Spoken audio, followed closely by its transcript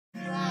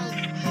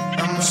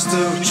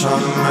still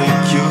trying to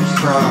make you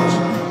proud.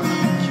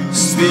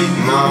 Speak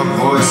my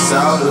voice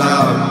out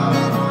loud.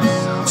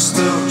 I'm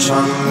still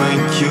trying to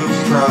make you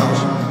proud.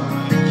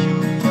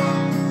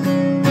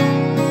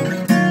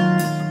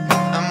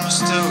 I'm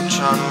still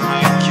trying to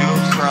make you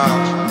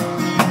proud.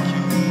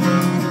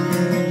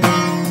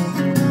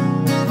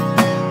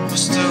 I'm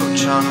still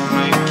trying to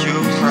make you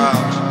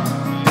proud.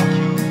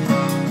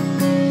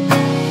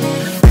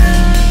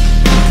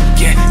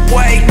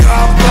 Wake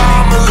up,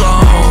 I'm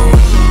alone.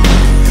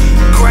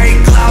 Gray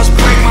clouds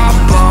break my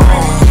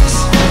bones.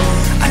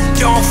 I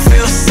don't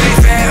feel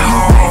safe at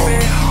home.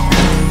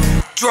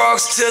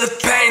 Drugs till the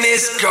pain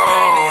is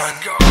gone.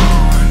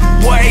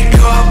 Wake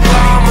up,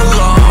 I'm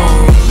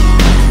alone.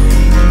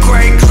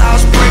 Gray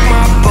clouds break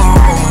my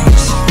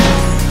bones.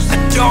 I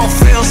don't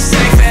feel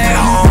safe at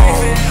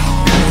home.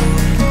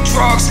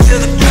 Drugs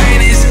till the pain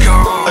is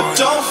gone. I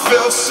don't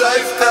feel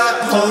safe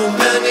at home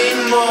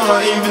anymore,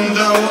 even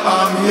though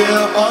I'm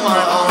here on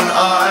my own.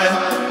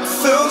 I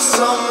feel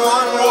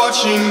someone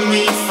watching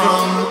me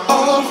from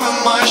over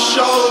my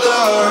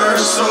shoulder,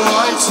 so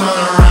I turn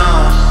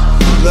around.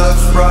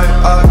 Left, right,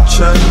 I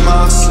check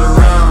my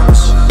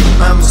surrounds.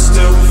 I'm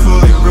still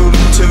fully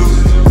rooted to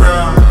the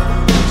ground.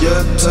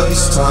 Yeah, it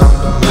takes time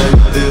to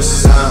make this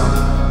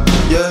sound.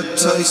 Yeah, it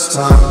takes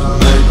time to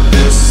make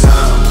this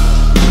sound.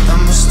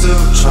 I'm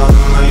still trying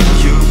to make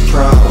you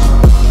proud.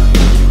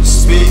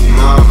 Speak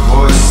my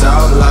voice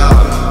out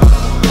loud.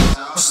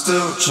 I'm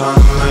still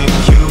trying to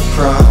make you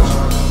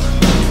proud.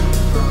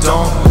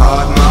 Don't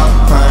hide my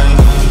pain,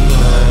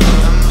 yeah.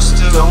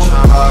 Don't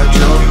hide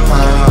your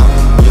pain,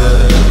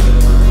 yeah.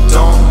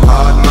 Don't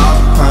hide my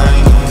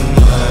pain,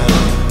 yeah.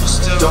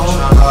 Don't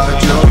hide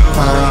your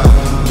pain,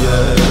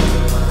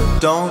 yeah.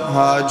 Don't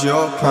hide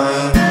your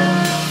pain.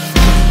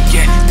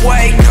 Yeah,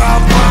 wake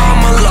up,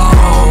 I'm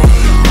alone.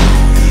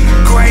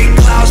 Gray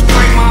clouds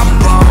break my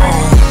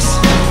bones.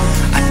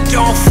 I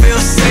don't feel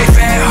safe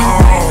at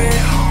home.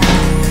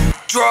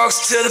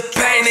 Drugs till the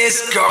pain is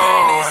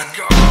gone.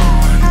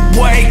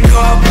 Wake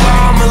up,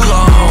 I'm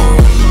alone.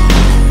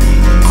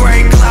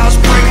 Gray clouds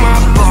break my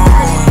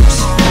bones.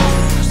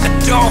 I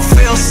don't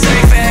feel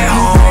safe at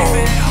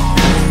home.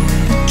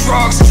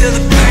 Drugs till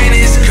the pain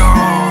is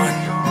gone.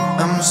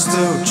 I'm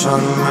still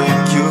trying to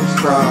make you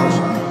proud.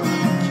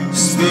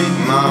 Speak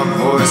my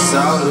voice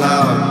out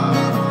loud.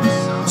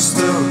 I'm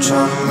still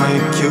trying to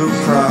make you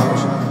proud.